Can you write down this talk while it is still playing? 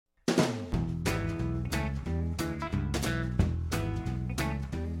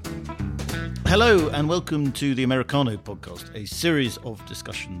Hello and welcome to the Americano podcast, a series of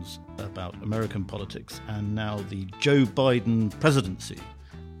discussions about American politics and now the Joe Biden presidency.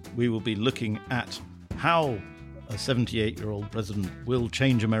 We will be looking at how a 78-year-old president will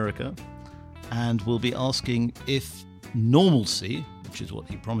change America, and we'll be asking if normalcy, which is what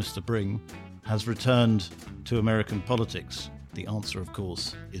he promised to bring, has returned to American politics. The answer, of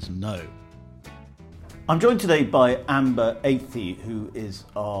course, is no. I'm joined today by Amber Athey, who is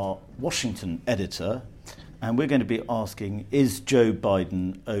our Washington editor, and we're going to be asking, is Joe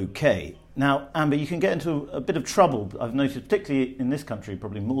Biden okay? Now, Amber, you can get into a bit of trouble, I've noticed, particularly in this country,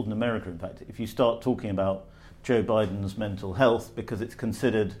 probably more than America, in fact, if you start talking about Joe Biden's mental health, because it's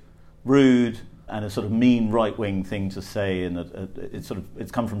considered rude and a sort of mean right-wing thing to say, and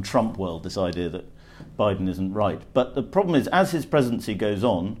it's come from Trump world, this idea that Biden isn't right. But the problem is, as his presidency goes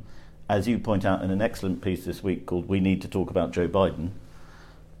on, as you point out in an excellent piece this week called We Need to Talk About Joe Biden,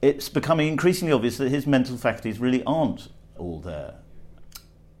 it's becoming increasingly obvious that his mental faculties really aren't all there.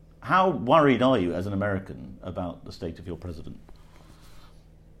 How worried are you as an American about the state of your president?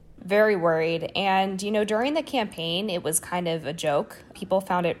 Very worried. And, during the campaign, it was kind of a joke. People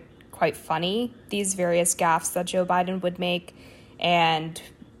found it quite funny, these various gaffes that Joe Biden would make. And,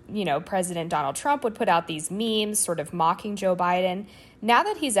 President Donald Trump would put out these memes sort of mocking Joe Biden. Now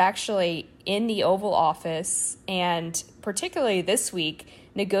that he's actually in the Oval Office, and particularly this week,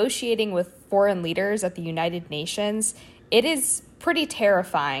 negotiating with foreign leaders at the United Nations, it is pretty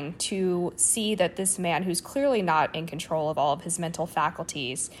terrifying to see that this man, who's clearly not in control of all of his mental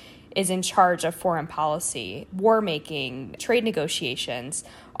faculties, is in charge of foreign policy, war-making, trade negotiations,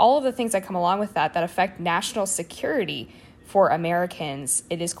 all of the things that come along with that affect national security for Americans.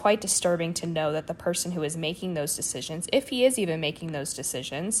 It is quite disturbing to know that the person who is making those decisions, if he is even making those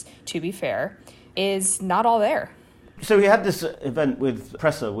decisions, to be fair, is not all there. So we had this event with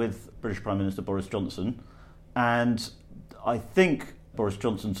Presser with British Prime Minister Boris Johnson, and I think Boris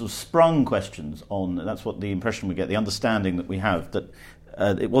Johnson sort of sprung questions on, and that's what the impression we get, the understanding that we have, that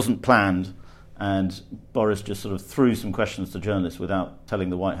it wasn't planned, and Boris just sort of threw some questions to journalists without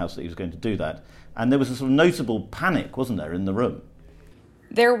telling the White House that he was going to do that. And there was a sort of notable panic, wasn't there, in the room?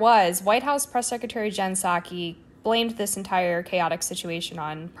 There was. White House Press Secretary Jen Psaki blamed this entire chaotic situation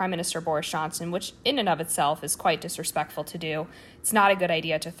on Prime Minister Boris Johnson, which in and of itself is quite disrespectful to do. It's not a good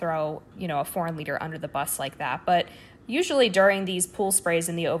idea to throw, a foreign leader under the bus like that. But usually during these pool sprays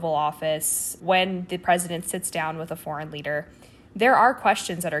in the Oval Office, when the president sits down with a foreign leader, there are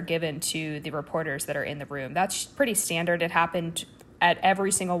questions that are given to the reporters that are in the room. That's pretty standard. It happened at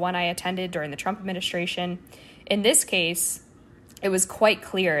every single one I attended during the Trump administration. In this case, it was quite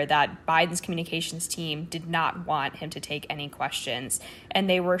clear that Biden's communications team did not want him to take any questions. And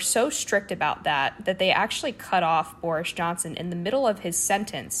they were so strict about that they actually cut off Boris Johnson in the middle of his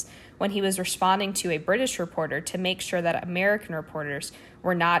sentence when he was responding to a British reporter to make sure that American reporters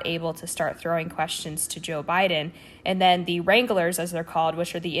were not able to start throwing questions to Joe Biden. And then the wranglers, as they're called,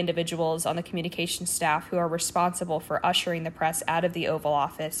 which are the individuals on the communications staff who are responsible for ushering the press out of the Oval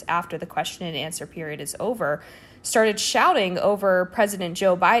Office after the question and answer period is over, started shouting over President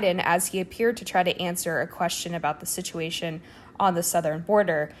Joe Biden as he appeared to try to answer a question about the situation on the southern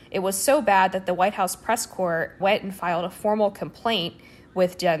border. It was so bad that the White House press corps went and filed a formal complaint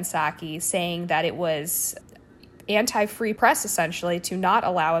with Jen Psaki, saying that it was anti-free press, essentially, to not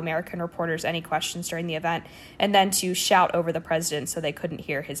allow American reporters any questions during the event, and then to shout over the president so they couldn't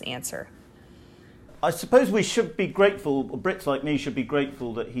hear his answer. I suppose we should be grateful, or Brits like me should be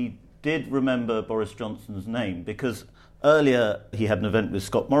grateful, that he did remember Boris Johnson's name, because earlier he had an event with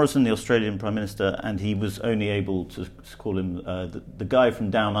Scott Morrison, the Australian Prime Minister, and he was only able to call him the guy from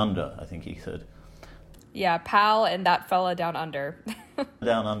Down Under, I think he said. Yeah, pal and that fella down under.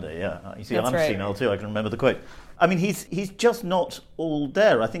 Down under, yeah. You see, That's I'm right. senile too, I can remember the quote. I mean, he's just not all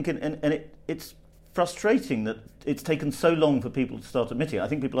there. I think, and it's frustrating that it's taken so long for people to start admitting it. I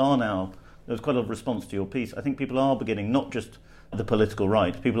think people are now, there's quite a lot of response to your piece, I think people are beginning, not just the political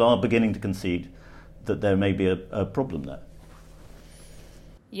right, people are beginning to concede that there may be a problem there.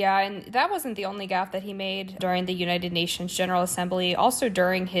 Yeah, and that wasn't the only gaffe that he made during the United Nations General Assembly. Also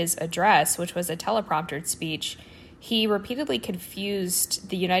during his address, which was a telepromptered speech, he repeatedly confused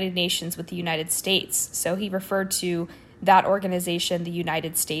the United Nations with the United States. So he referred to that organization, the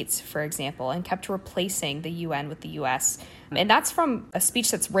United States, for example, and kept replacing the UN with the US. And that's from a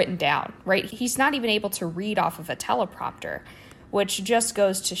speech that's written down, right? He's not even able to read off of a teleprompter, which just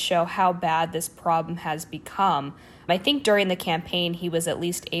goes to show how bad this problem has become. I think during the campaign, he was at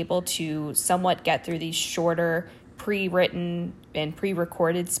least able to somewhat get through these shorter pre-written and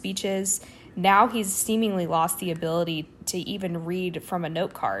pre-recorded speeches. Now he's seemingly lost the ability to even read from a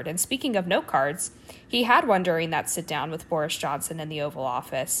note card. And speaking of note cards, he had one during that sit down with Boris Johnson in the Oval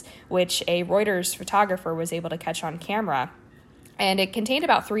Office, which a Reuters photographer was able to catch on camera. And it contained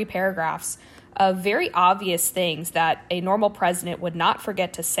about 3 paragraphs of very obvious things that a normal president would not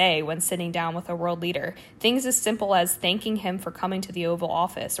forget to say when sitting down with a world leader. Things as simple as thanking him for coming to the Oval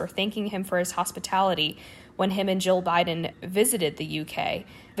Office or thanking him for his hospitality when him and Jill Biden visited the UK.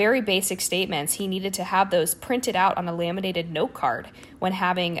 Very basic statements. He needed to have those printed out on a laminated note card when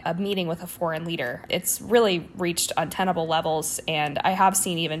having a meeting with a foreign leader. It's really reached untenable levels, and I have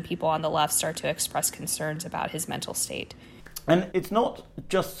seen even people on the left start to express concerns about his mental state. And it's not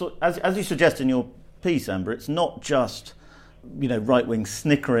just, as you suggest in your piece, Amber, it's not just, right-wing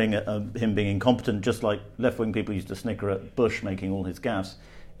snickering at him being incompetent, just like left-wing people used to snicker at Bush making all his gaffes.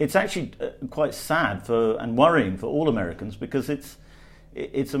 It's actually quite sad and worrying for all Americans, because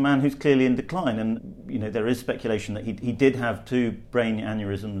it's a man who's clearly in decline. And, there is speculation that he did have 2 brain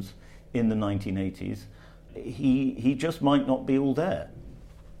aneurysms in the 1980s. He just might not be all there.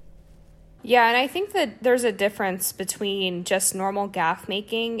 Yeah, and I think that there's a difference between just normal gaffe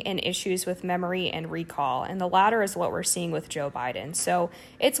making and issues with memory and recall. And the latter is what we're seeing with Joe Biden. So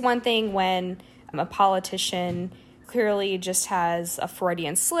it's one thing when a politician clearly just has a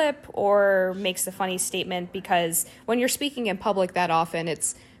Freudian slip or makes a funny statement, because when you're speaking in public that often,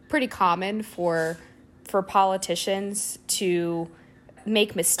 it's pretty common for politicians to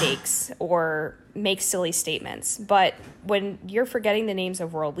make mistakes or make silly statements. But when you're forgetting the names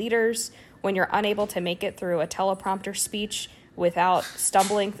of world leaders, when you're unable to make it through a teleprompter speech without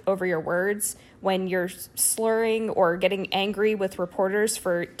stumbling over your words, when you're slurring or getting angry with reporters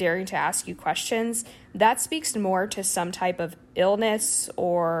for daring to ask you questions, that speaks more to some type of illness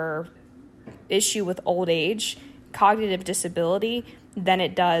or issue with old age, cognitive disability, than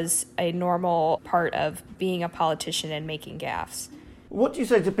it does a normal part of being a politician and making gaffes. What do you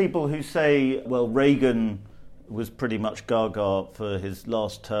say to people who say, well, Reagan was pretty much gaga for his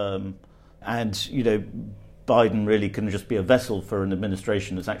last term, and, Biden really can just be a vessel for an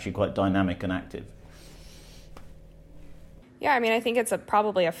administration that's actually quite dynamic and active? Yeah, I think it's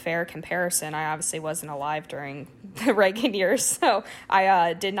probably a fair comparison. I obviously wasn't alive during the Reagan years, so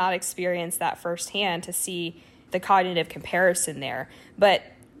I did not experience that firsthand to see the cognitive comparison there. But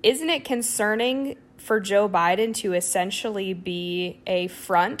isn't it concerning for Joe Biden to essentially be a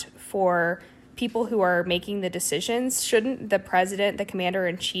front for people who are making the decisions? Shouldn't the president, the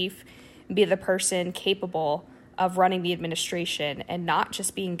commander-in-chief, be the person capable of running the administration and not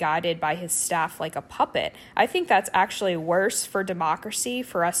just being guided by his staff like a puppet? I think that's actually worse for democracy,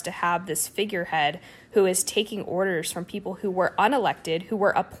 for us to have this figurehead who is taking orders from people who were unelected, who were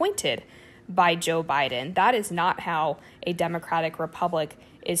appointed by Joe Biden. That is not how a democratic republic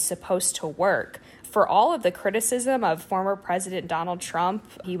is supposed to work. For all of the criticism of former President Donald Trump,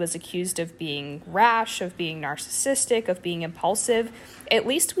 he was accused of being rash, of being narcissistic, of being impulsive. At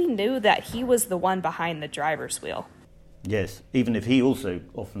least we knew that he was the one behind the driver's wheel. Yes, even if he also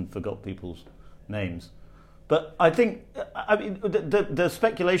often forgot people's names. But I think, the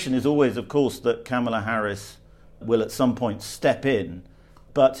speculation is always, of course, that Kamala Harris will at some point step in,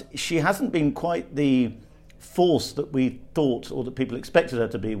 but she hasn't been quite the force that we thought or that people expected her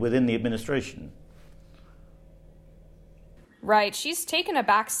to be within the administration. Right. She's taken a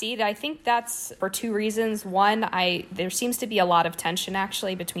back seat. I think that's for 2 reasons. One, there seems to be a lot of tension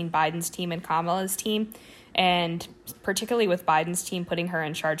actually between Biden's team and Kamala's team. And particularly with Biden's team putting her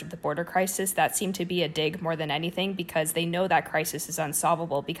in charge of the border crisis, that seemed to be a dig more than anything, because they know that crisis is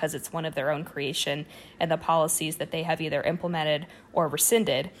unsolvable because it's one of their own creation and the policies that they have either implemented or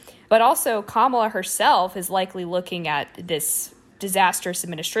rescinded. But also Kamala herself is likely looking at this disastrous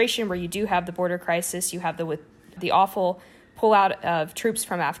administration where you do have the border crisis, you have the awful pullout of troops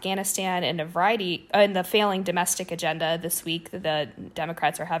from Afghanistan, and the failing domestic agenda this week. The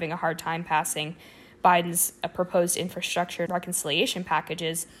Democrats are having a hard time passing Biden's proposed infrastructure reconciliation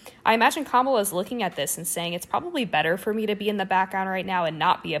packages. I imagine Kamala is looking at this and saying it's probably better for me to be in the background right now and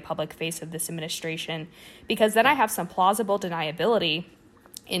not be a public face of this administration, because then I have some plausible deniability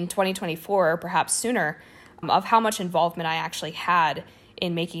in 2024 or perhaps sooner of how much involvement I actually had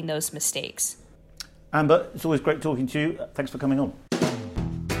in making those mistakes. Amber, it's always great talking to you. Thanks for coming on.